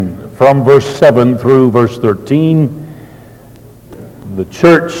from verse 7 through verse 13, the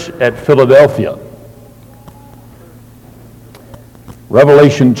church at Philadelphia.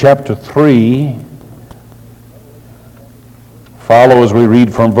 Revelation chapter 3, follow as we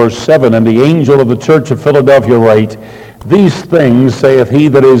read from verse 7. And the angel of the church of Philadelphia write, These things saith he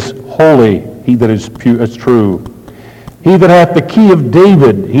that is holy, he that is true, he that hath the key of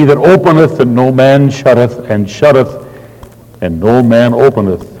David, he that openeth, and no man shutteth, and shutteth, and no man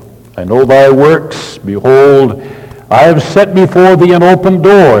openeth. I know thy works. Behold, I have set before thee an open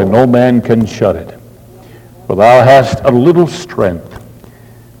door, and no man can shut it. For thou hast a little strength.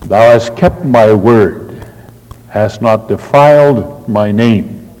 Thou hast kept my word, hast not defiled my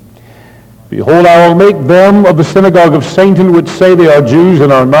name. Behold, I will make them of the synagogue of Satan, which say they are Jews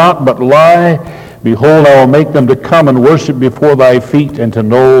and are not, but lie. Behold, I will make them to come and worship before thy feet, and to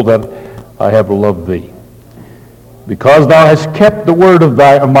know that I have loved thee. Because thou hast kept the word of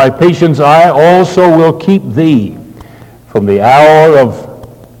my patience, I also will keep thee from the hour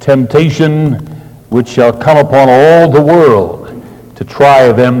of temptation, which shall come upon all the world, to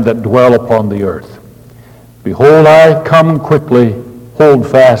try them that dwell upon the earth. Behold, I come quickly. Hold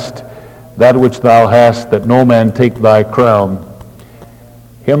fast that which thou hast, that no man take thy crown.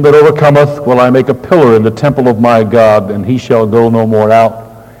 Him that overcometh will I make a pillar in the temple of my God, and he shall go no more out.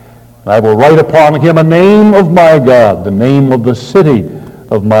 I will write upon him a name of my God, the name of the city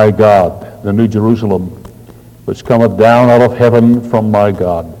of my God, the New Jerusalem, which cometh down out of heaven from my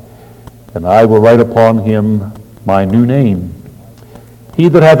God. And I will write upon him my new name. He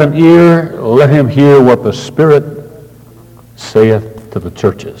that hath an ear, let him hear what the Spirit saith to the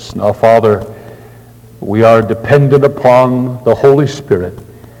churches. Now, Father, we are dependent upon the Holy Spirit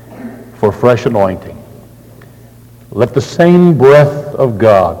for fresh anointing. Let the same breath of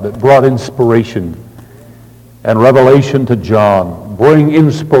God that brought inspiration and revelation to John bring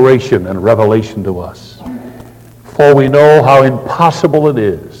inspiration and revelation to us. For we know how impossible it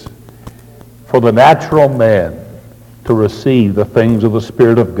is for the natural man to receive the things of the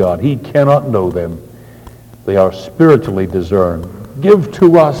Spirit of God. He cannot know them. They are spiritually discerned. Give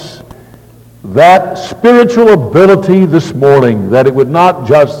to us that spiritual ability this morning, that it would not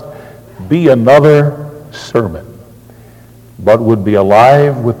just be another sermon, but would be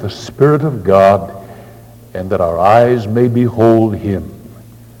alive with the Spirit of God, and that our eyes may behold him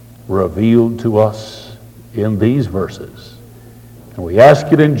revealed to us in these verses. And we ask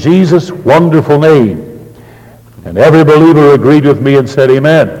it in Jesus' wonderful name. And every believer agreed with me and said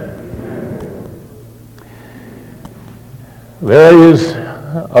amen. There is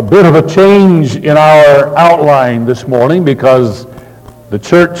a bit of a change in our outline this morning, because the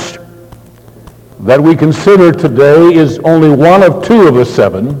church that we consider today is only one of two of the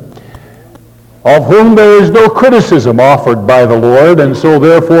seven, of whom there is no criticism offered by the Lord, and so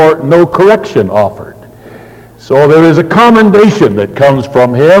therefore no correction offered. So there is a commendation that comes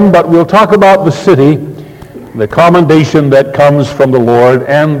from him, but we'll talk about the city, the commendation that comes from the Lord,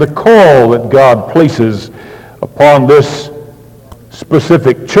 and the call that God places upon this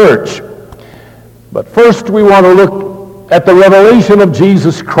specific church. But first we want to look at the revelation of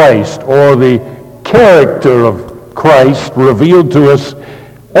Jesus Christ, or the character of Christ revealed to us,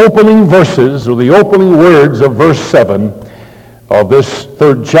 opening verses, or the opening words of verse 7 of this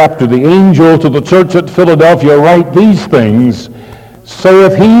third chapter. The angel to the church at Philadelphia write, These things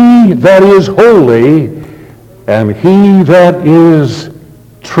saith he that is holy, and he that is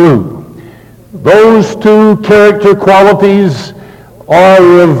true. Those two character qualities are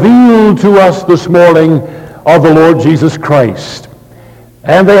revealed to us this morning of the Lord Jesus Christ.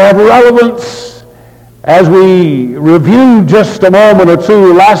 And they have relevance as we reviewed just a moment or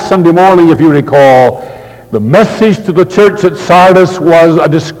two last Sunday morning, if you recall. The message to the church at Sardis was a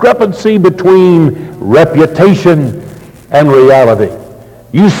discrepancy between reputation and reality.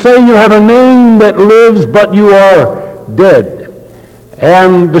 You say you have a name that lives, but you are dead.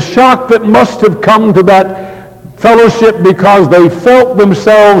 And the shock that must have come to that fellowship, because they felt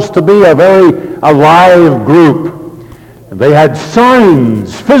themselves to be a very alive group. And they had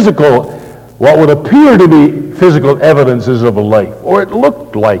signs, physical, what would appear to be physical evidences of a life, or it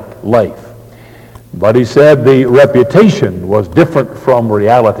looked like life. But he said the reputation was different from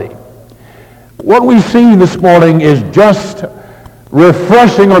reality. What we see this morning is just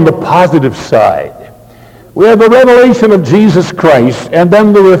refreshing on the positive side. We have the revelation of Jesus Christ, and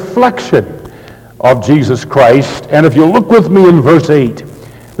then the reflection of Jesus Christ. And if you look with me in verse 8,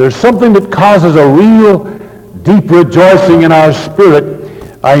 there's something that causes a real deep rejoicing in our spirit.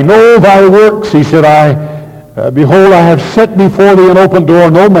 I know thy works, he said, behold, I have set before thee an open door,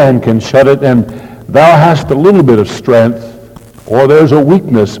 no man can shut it, and thou hast a little bit of strength. For there's a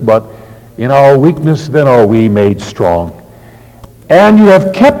weakness, but in our weakness then are we made strong. And you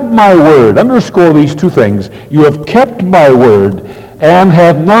have kept my word. Underscore these two things. You have kept my word and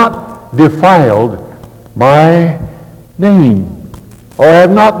have not defiled my name, or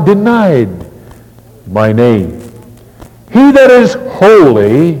have not denied my name. He that is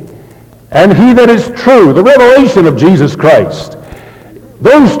holy and he that is true, the revelation of Jesus Christ,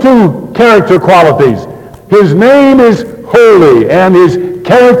 those two character qualities, his name is holy and his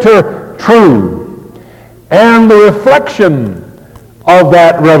character true, and the reflection of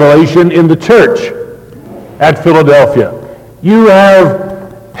that revelation in the church at Philadelphia. You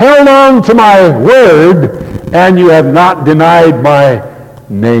have held on to my word and you have not denied my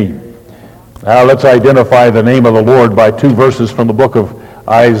name. Now let's identify the name of the Lord by two verses from the book of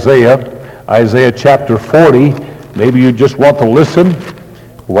Isaiah. Isaiah chapter 40. Maybe you just want to listen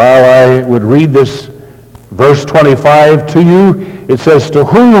while I would read this verse 25 to you. It says, to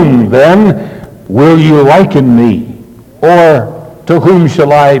whom then will you liken me? Or to whom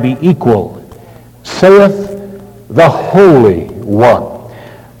shall I be equal? Saith the Holy One.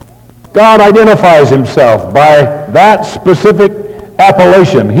 God identifies himself by that specific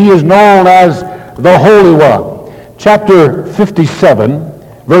appellation. He is known as the Holy One. Chapter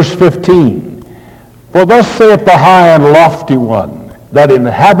 57, verse 15. For thus saith the high and lofty one that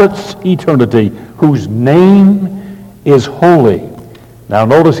inhabits eternity, whose name is holy. Now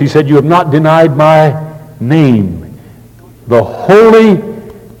notice he said, you have not denied my name. The holy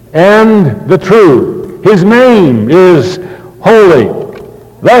and the true. His name is holy.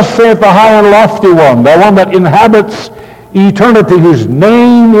 Thus saith the high and lofty one, the one that inhabits eternity, whose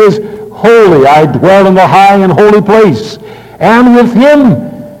name is holy. I dwell in the high and holy place, and with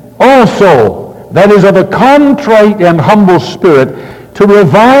him also that is of a contrite and humble spirit, to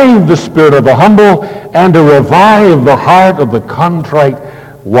revive the spirit of the humble and to revive the heart of the contrite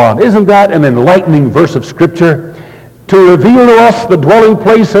one. Isn't that an enlightening verse of Scripture? To reveal to us the dwelling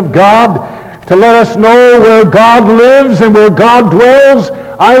place of God, to let us know where God lives and where God dwells.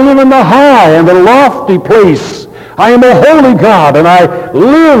 I live in the high and the lofty place. I am a holy God, and I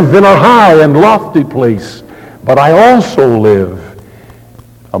live in a high and lofty place. But I also live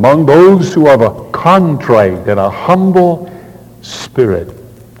among those who have a contrite and a humble spirit.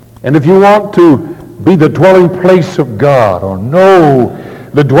 And if you want to be the dwelling place of God, or know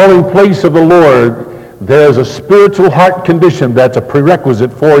the dwelling place of the Lord, there's a spiritual heart condition that's a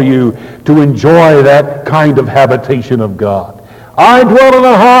prerequisite for you to enjoy that kind of habitation of God. I dwell in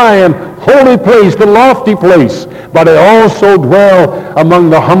a high and holy place, the lofty place, but I also dwell among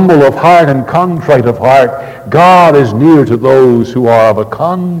the humble of heart and contrite of heart. God is near to those who are of a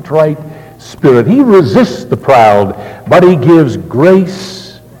contrite spirit. He resists the proud, but he gives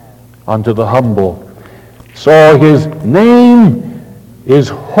grace unto the humble. So his name is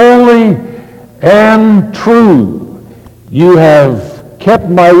holy and true. You have kept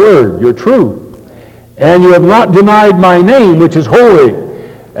my word. You're true. And you have not denied my name, which is holy.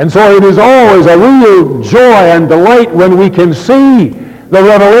 And so it is always a real joy and delight when we can see the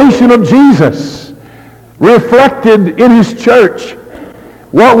revelation of Jesus reflected in his church.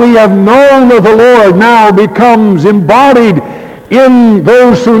 What we have known of the Lord now becomes embodied in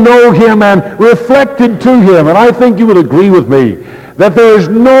those who know him and reflected to him. And I think you would agree with me that there is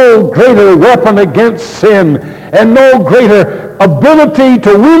no greater weapon against sin and no greater ability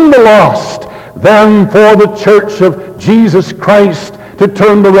to win the lost than for the church of Jesus Christ to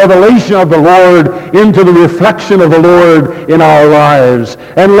turn the revelation of the Lord into the reflection of the Lord in our lives,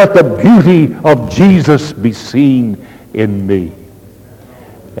 and let the beauty of Jesus be seen in me.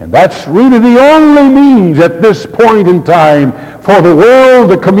 And that's really the only means at this point in time for the world,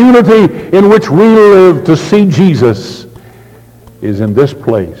 the community in which we live, to see Jesus is in this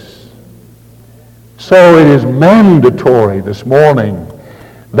place. So it is mandatory this morning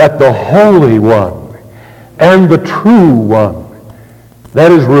that the Holy One and the True One that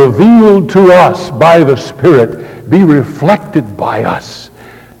is revealed to us by the Spirit be reflected by us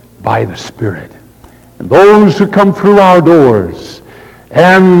by the Spirit. And those who come through our doors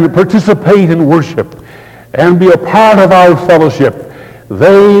and participate in worship and be a part of our fellowship,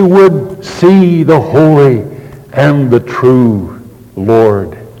 they would see the holy and the true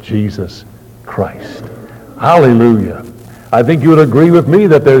Lord Jesus Christ. Hallelujah. I think you would agree with me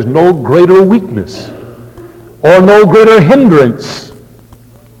that there's no greater weakness or no greater hindrance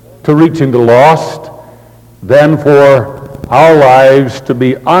to reaching the lost than for our lives to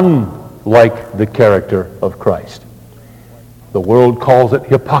be unlike the character of Christ. The world calls it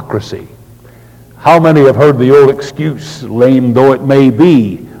hypocrisy. How many have heard the old excuse, lame though it may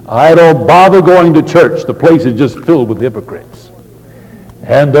be, I don't bother going to church, the place is just filled with hypocrites.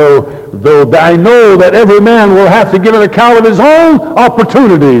 And though I know that every man will have to give an account of his own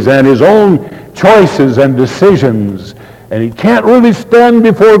opportunities and his own choices and decisions, and he can't really stand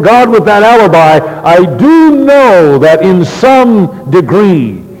before God with that alibi, I do know that in some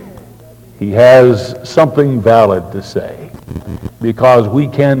degree he has something valid to say, because we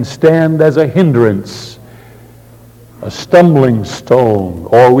can stand as a hindrance, a stumbling stone,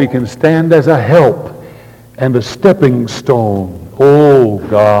 or we can stand as a help and a stepping stone. Oh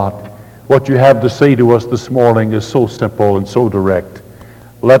God, what you have to say to us this morning is so simple and so direct.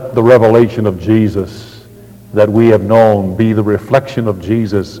 Let the revelation of Jesus that we have known be the reflection of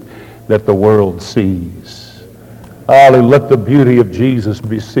Jesus that the world sees. Hallelujah, let the beauty of Jesus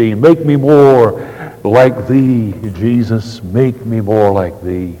be seen. Make me more like thee, Jesus. Make me more like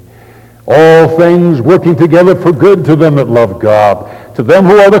thee. All things working together for good to them that love God, to them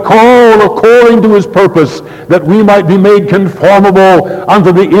who are the called according to his purpose, that we might be made conformable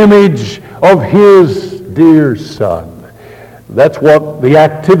unto the image of his dear Son. That's what the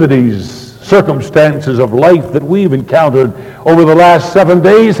activities, circumstances of life that we've encountered over the last 7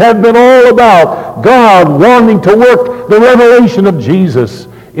 days have been all about. God wanting to work the revelation of Jesus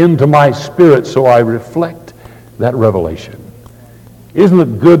into my spirit so I reflect that revelation. Isn't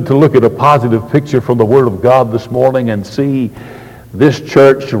it good to look at a positive picture from the Word of God this morning and see this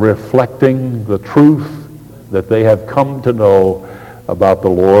church reflecting the truth that they have come to know about the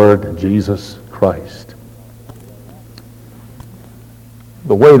Lord Jesus Christ?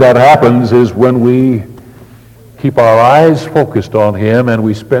 The way that happens is when we keep our eyes focused on him and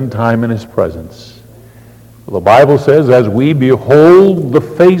we spend time in his presence. The Bible says, as we behold the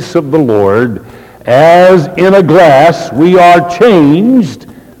face of the Lord, as in a glass, we are changed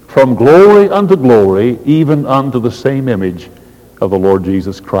from glory unto glory, even unto the same image of the Lord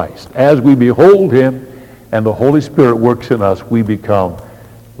Jesus Christ. As we behold him and the Holy Spirit works in us, we become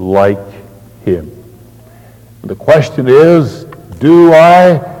like him. The question is, do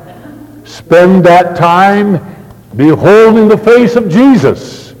I spend that time beholding the face of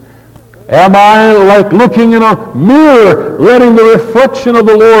Jesus? Am I like looking in a mirror, letting the reflection of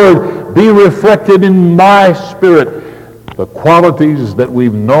the Lord be reflected in my spirit, the qualities that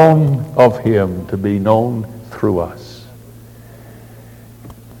we've known of him to be known through us?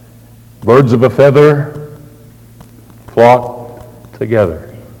 Birds of a feather flock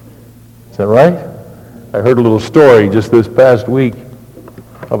together. Is that right? I heard a little story just this past week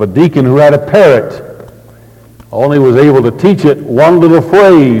of a deacon who had a parrot. Only was able to teach it one little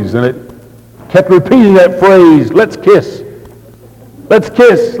phrase, and it kept repeating that phrase, let's kiss. Let's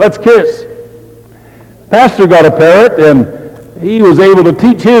kiss, let's kiss. Pastor got a parrot, and he was able to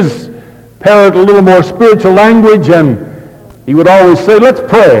teach his parrot a little more spiritual language, and he would always say, let's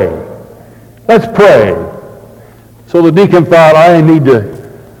pray. Let's pray. So the deacon thought, I need to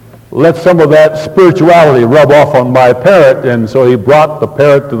let some of that spirituality rub off on my parrot, and so he brought the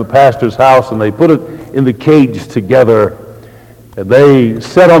parrot to the pastor's house, and they put it in the cage together, and they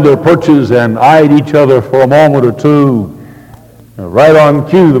sat on their perches and eyed each other for a moment or two. And right on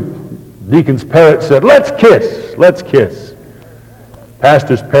cue, the deacon's parrot said, let's kiss, let's kiss.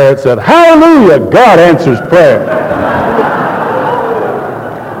 Pastor's parrot said, hallelujah, God answers prayer.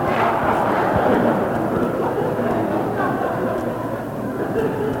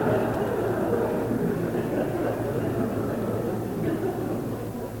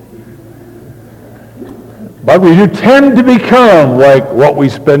 But we do tend to become like what we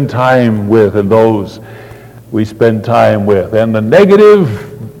spend time with and those we spend time with. And the negative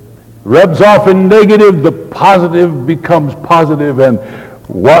rubs off in negative, the positive becomes positive, and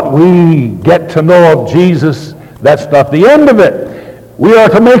what we get to know of Jesus, that's not the end of it. We are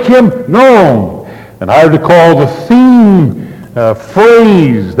to make him known. And I recall the theme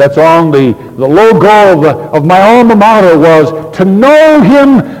phrase that's on the logo of my alma mater was, to know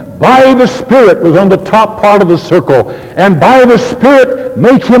him by the Spirit was on the top part of the circle, and by the Spirit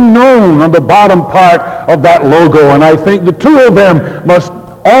make him known on the bottom part of that logo. And I think the two of them must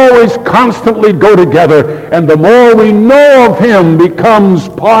always constantly go together, and the more we know of him becomes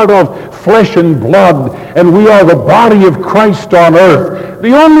part of flesh and blood, and we are the body of Christ on earth.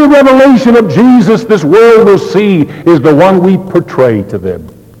 The only revelation of Jesus this world will see is the one we portray to them.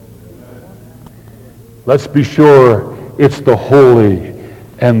 Let's be sure it's the holy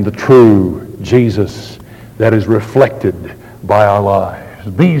and the true Jesus that is reflected by our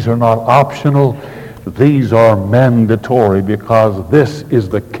lives. These are not optional. These are mandatory, because this is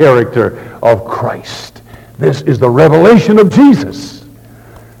the character of Christ. This is the revelation of Jesus.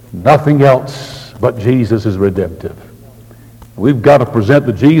 Nothing else but Jesus is redemptive. We've got to present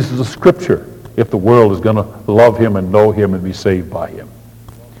the Jesus of Scripture if the world is going to love him and know him and be saved by him.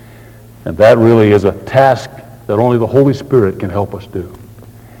 And that really is a task that only the Holy Spirit can help us do.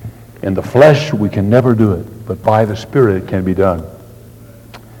 In the flesh, we can never do it, but by the Spirit it can be done.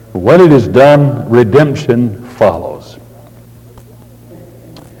 When it is done, redemption follows.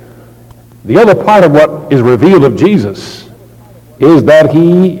 The other part of what is revealed of Jesus is that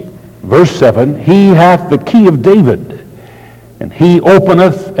he, verse 7, he hath the key of David, and he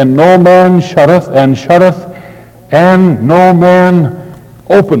openeth, and no man shutteth, and shutteth, and no man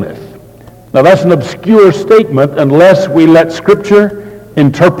openeth. Now that's an obscure statement unless we let Scripture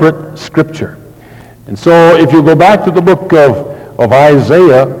interpret Scripture. And so if you go back to the book of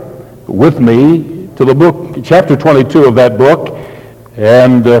Isaiah with me, to the book, chapter 22 of that book,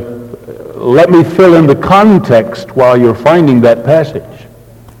 and let me fill in the context while you're finding that passage.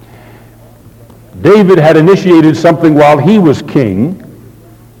 David had initiated something while he was king,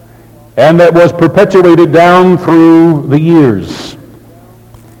 and that was perpetuated down through the years.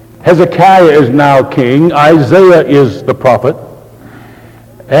 Hezekiah is now king. Isaiah is the prophet.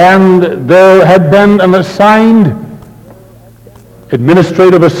 And there had been an assigned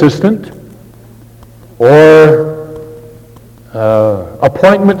administrative assistant or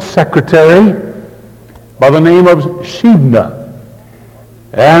appointment secretary by the name of Shebna.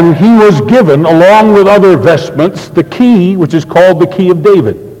 And he was given, along with other vestments, the key, which is called the key of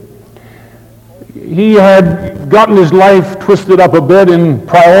David. He had gotten his life twisted up a bit in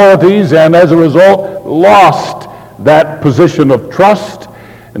priorities, and as a result lost that position of trust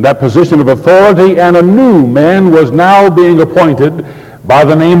and that position of authority, and a new man was now being appointed by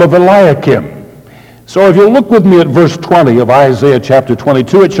the name of Eliakim. So if you look with me at verse 20 of Isaiah chapter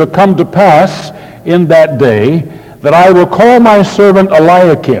 22, it shall come to pass in that day that I will call my servant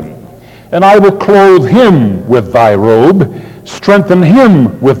Eliakim, and I will clothe him with thy robe, strengthen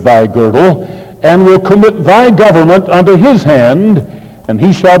him with thy girdle, and will commit thy government unto his hand, and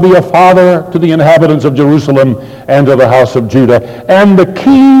he shall be a father to the inhabitants of Jerusalem and to the house of Judah. And the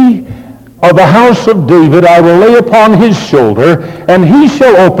key of the house of David I will lay upon his shoulder, and he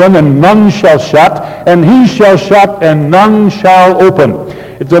shall open, and none shall shut, and he shall shut, and none shall open.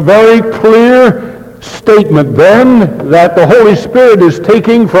 It's a very clear statement then that the Holy Spirit is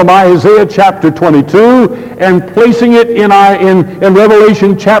taking from Isaiah chapter 22 and placing it in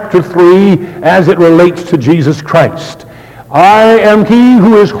Revelation chapter 3 as it relates to Jesus Christ. I am he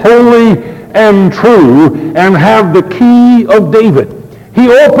who is holy and true and have the key of David. He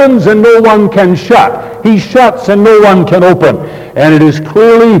opens and no one can shut. He shuts and no one can open. And it is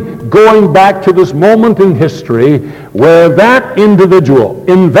clearly going back to this moment in history where that individual,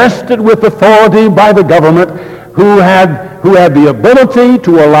 invested with authority by the government, who had the ability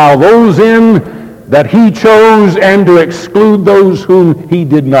to allow those in that he chose and to exclude those whom he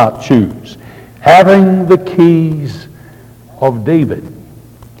did not choose, having the keys of David.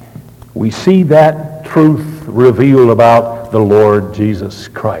 We see that truth revealed about the Lord Jesus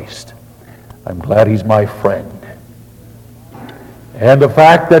Christ. I'm glad he's my friend. And the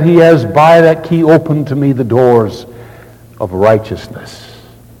fact that he has by that key opened to me the doors of righteousness,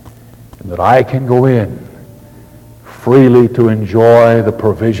 and that I can go in freely to enjoy the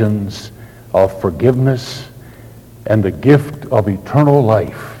provisions of forgiveness and the gift of eternal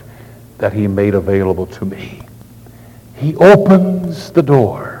life that he made available to me. He opens the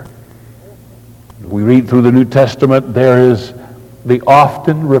door. We read through the New Testament, there is the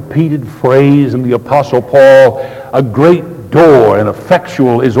often repeated phrase in the Apostle Paul, a great door and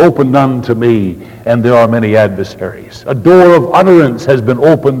effectual is opened unto me, and there are many adversaries. A door of utterance has been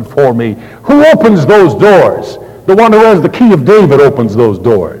opened for me. Who opens those doors? The one who has the key of David opens those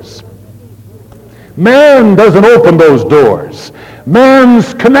doors. Man doesn't open those doors.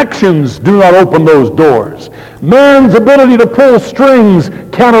 Man's connections do not open those doors. Man's ability to pull strings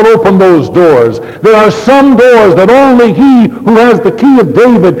cannot open those doors. There are some doors that only he who has the key of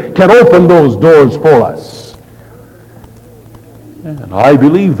David can open those doors for us. And I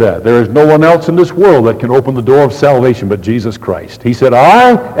believe that. There is no one else in this world that can open the door of salvation but Jesus Christ. He said,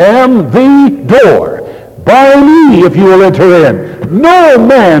 I am the door. By me, if you will enter in. No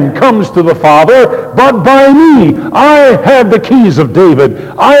man comes to the Father but by me. I have the keys of David.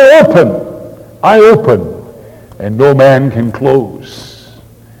 I open, and no man can close.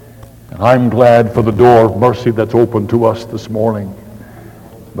 And I'm glad for the door of mercy that's open to us this morning.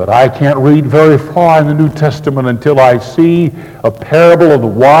 But I can't read very far in the New Testament until I see a parable of the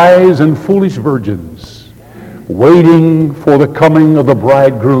wise and foolish virgins waiting for the coming of the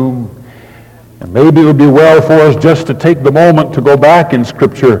bridegroom. And maybe it would be well for us just to take the moment to go back in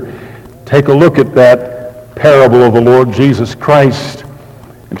Scripture, take a look at that parable of the Lord Jesus Christ,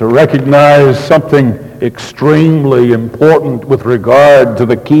 and to recognize something extremely important with regard to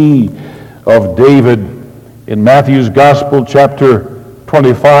the key of David in Matthew's Gospel, chapter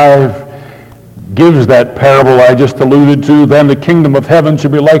 25, gives that parable I just alluded to. Then the kingdom of heaven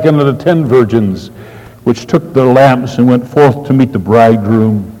shall be likened unto 10 virgins, which took their lamps and went forth to meet the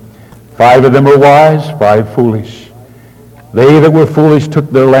bridegroom. 5 of them were wise, 5 foolish. They that were foolish took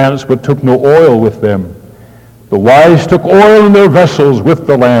their lamps, but took no oil with them. The wise took oil in their vessels with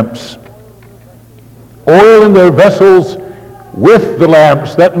the lamps. Oil in their vessels with the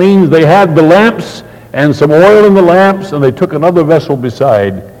lamps. That means they had the lamps and some oil in the lamps, and they took another vessel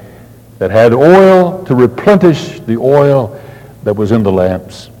beside that had oil to replenish the oil that was in the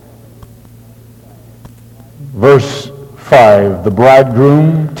lamps. Verse 5, the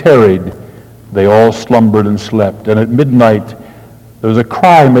bridegroom tarried. They all slumbered and slept. And at midnight there was a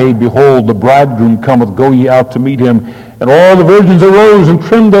cry made, Behold, the bridegroom cometh, go ye out to meet him. And all the virgins arose and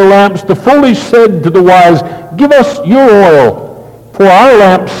trimmed their lamps. The foolish said to the wise, Give us your oil, for our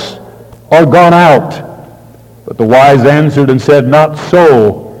lamps are gone out. But the wise answered and said, Not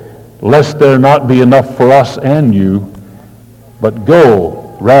so, lest there not be enough for us and you, but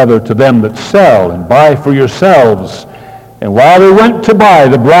go rather to them that sell and buy for yourselves. And while they went to buy,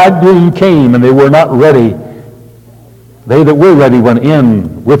 the bridegroom came, and they were not ready. They that were ready went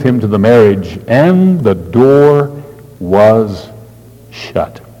in with him to the marriage, and the door was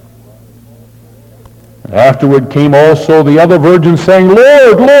shut. And afterward came also the other virgins, saying,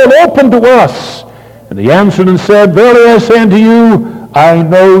 Lord, Lord, open to us. And he answered and said, Verily I say unto you, I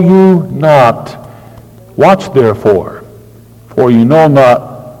know you not. Watch therefore, for you know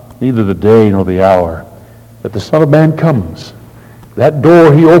not neither the day nor the hour that the Son of Man comes. That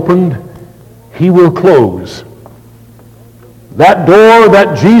door he opened, he will close. That door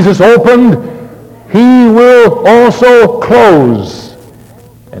that Jesus opened, he will also close.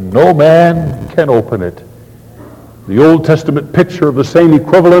 And no man can open it. The Old Testament picture of the same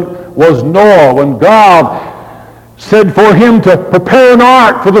equivalent was Noah, when God said for him to prepare an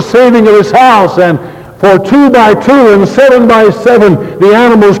ark for the saving of his house, and for 2 by 2 and 7 by 7 the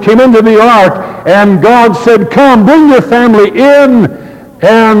animals came into the ark, and God said, Come, bring your family in.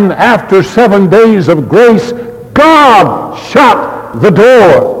 And after 7 days of grace, God shut the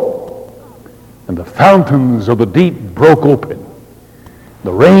door, and the fountains of the deep broke open.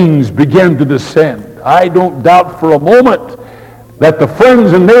 The rains began to descend. I don't doubt for a moment that the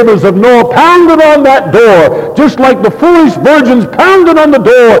friends and neighbors of Noah pounded on that door, just like the foolish virgins pounded on the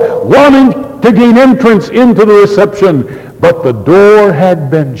door, wanting to gain entrance into the reception. But the door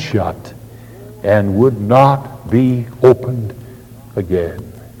had been shut and would not be opened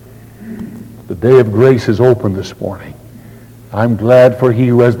again. The day of grace is open this morning. I'm glad for he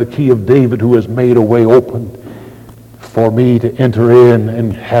who has the key of David, who has made a way open for me to enter in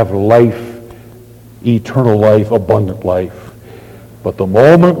and have life, eternal life, abundant life. But the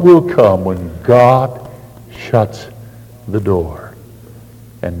moment will come when God shuts the door,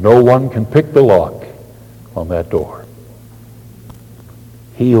 and no one can pick the lock on that door.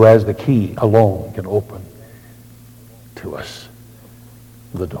 He who has the key alone can open to us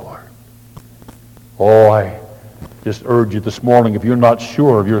the door. Oh, I just urge you this morning, if you're not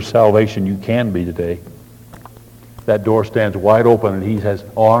sure of your salvation, you can be today. That door stands wide open, and he has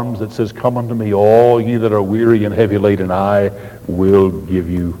arms that says, Come unto me, all ye that are weary and heavy laden, I will give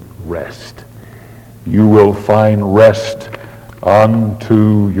you rest. You will find rest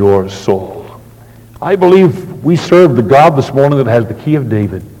unto your soul. I believe we serve the God this morning that has the key of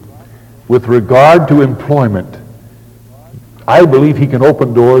David. With regard to employment, I believe he can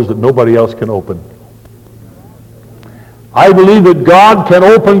open doors that nobody else can open. I believe that God can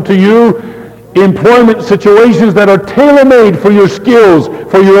open to you employment situations that are tailor-made for your skills,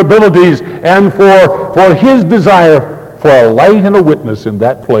 for your abilities, and for his desire for a light and a witness in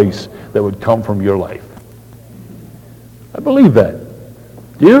that place that would come from your life. I believe that.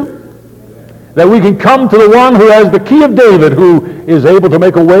 Do you? That we can come to the one who has the key of David, who is able to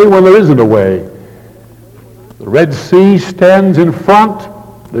make a way when there isn't a way. The Red Sea stands in front.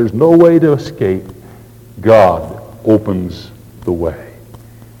 There's no way to escape. God opens the way.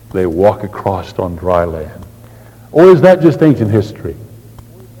 They walk across on dry land. Or is that just ancient history?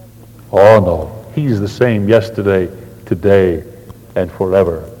 Oh no. He's the same yesterday, today, and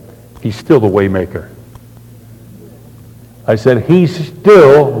forever. He's still the way maker. I said he's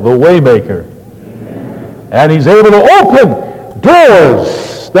still the way maker. And he's able to open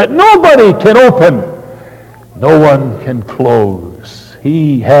doors that nobody can open. No one can close.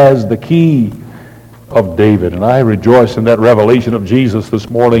 He has the key of David. And I rejoice in that revelation of Jesus this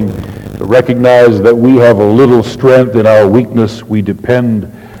morning, to recognize that we have a little strength in our weakness. We depend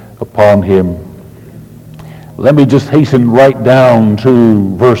upon him. Let me just hasten right down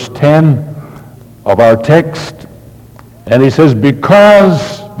to verse 10. of our text. And he says,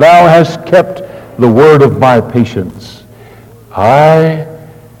 because thou hast kept the word of my patience, I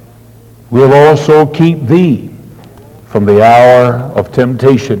will also keep thee from the hour of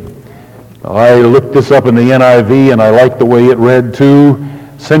temptation. I looked this up in the NIV, and I like the way it read too.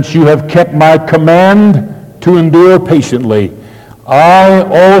 Since you have kept my command to endure patiently, I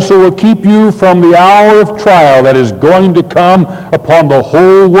also will keep you from the hour of trial that is going to come upon the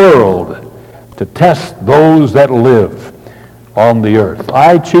whole world to test those that live on the earth.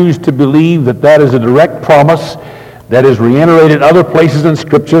 I choose to believe that that is a direct promise that is reiterated other places in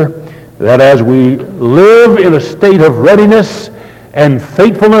Scripture, that as we live in a state of readiness and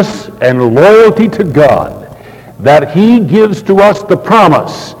faithfulness and loyalty to God, that he gives to us the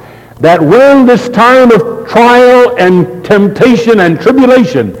promise that when this time of trial and temptation and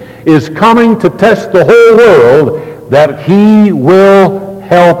tribulation is coming to test the whole world, that he will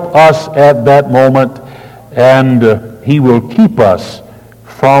help us at that moment, and he will keep us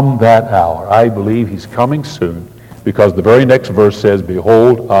from that hour. I believe he's coming soon, because the very next verse says,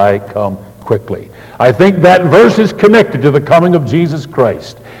 behold, I come quickly. I think that verse is connected to the coming of Jesus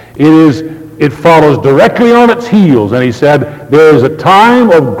Christ. It follows directly on its heels, and he said, there is a time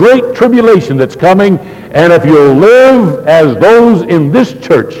of great tribulation that's coming, and if you'll live as those in this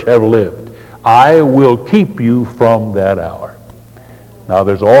church have lived, I will keep you from that hour. Now,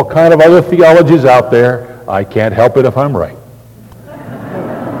 there's all kind of other theologies out there. I can't help it if I'm right.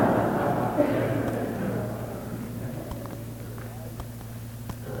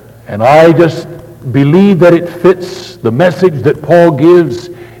 And I just believe that it fits the message that Paul gives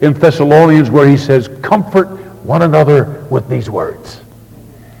in Thessalonians, where he says, comfort one another with these words.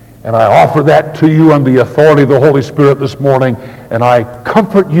 And I offer that to you on the authority of the Holy Spirit this morning, and I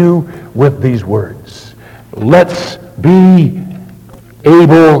comfort you with these words. Let's be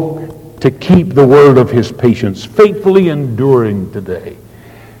able to keep the word of his patience, faithfully enduring today.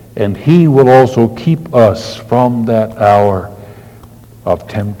 And he will also keep us from that hour of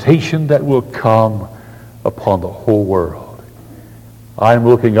temptation that will come upon the whole world. I'm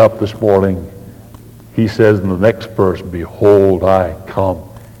looking up this morning. He says in the next verse, behold, I come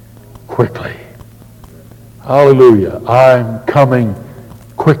quickly. Hallelujah. I'm coming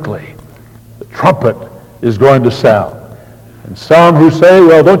quickly. The trumpet is going to sound. And some who say,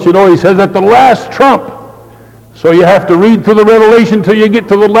 well, don't you know, he says at the last trump. So you have to read through the Revelation till you get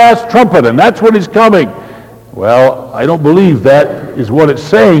to the last trumpet, and that's when he's coming. Well, I don't believe that is what it's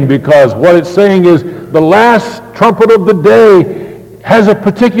saying, because what it's saying is the last trumpet of the day has a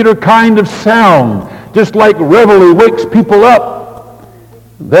particular kind of sound, just like reveille wakes people up.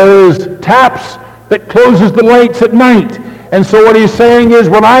 There is taps that closes the lights at night. And so what he's saying is,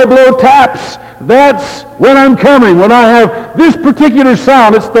 when I blow taps, that's when I'm coming. When I have this particular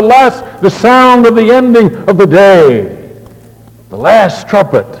sound, it's the sound of the ending of the day. The last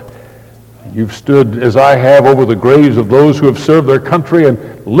trumpet. You've stood, as I have, over the graves of those who have served their country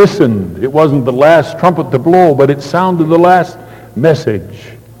and listened. It wasn't the last trumpet to blow, but it sounded the last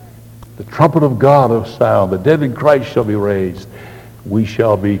message. The trumpet of God will sound. The dead in Christ shall be raised. We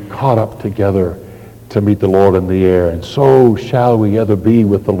shall be caught up together to meet the Lord in the air. And so shall we ever be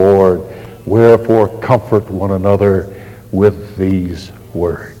with the Lord. Wherefore comfort one another with these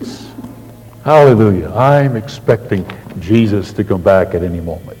words. Hallelujah. I'm expecting Jesus to come back at any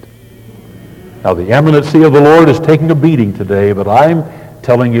moment. Now, the eminency of the Lord is taking a beating today, but I'm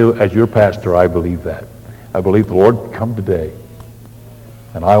telling you, as your pastor, I believe that. I believe the Lord will come today.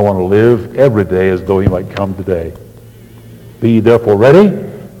 And I want to live every day as though he might come today. Be ye therefore ready,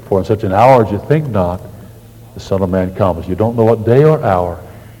 for in such an hour as you think not, the Son of Man comes. You don't know what day or hour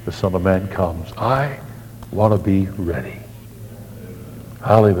the Son of Man comes. I want to be ready.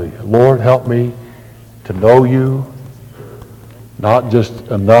 Hallelujah. Lord, help me to know you, not just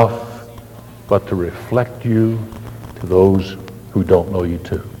enough, but to reflect you to those who don't know you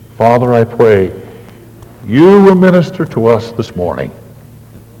too. Father, I pray you will minister to us this morning.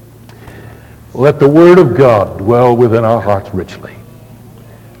 Let the word of God dwell within our hearts richly.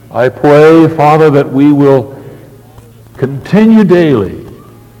 I pray, Father, that we will continue daily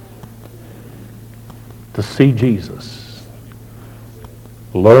to see Jesus,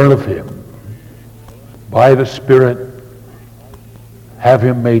 learn of him, by the Spirit, have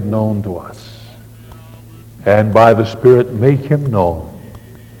him made known to us. And by the Spirit, make him known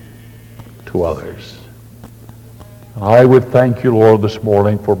to others. I would thank you, Lord, this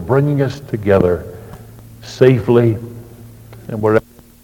morning for bringing us together safely and wherever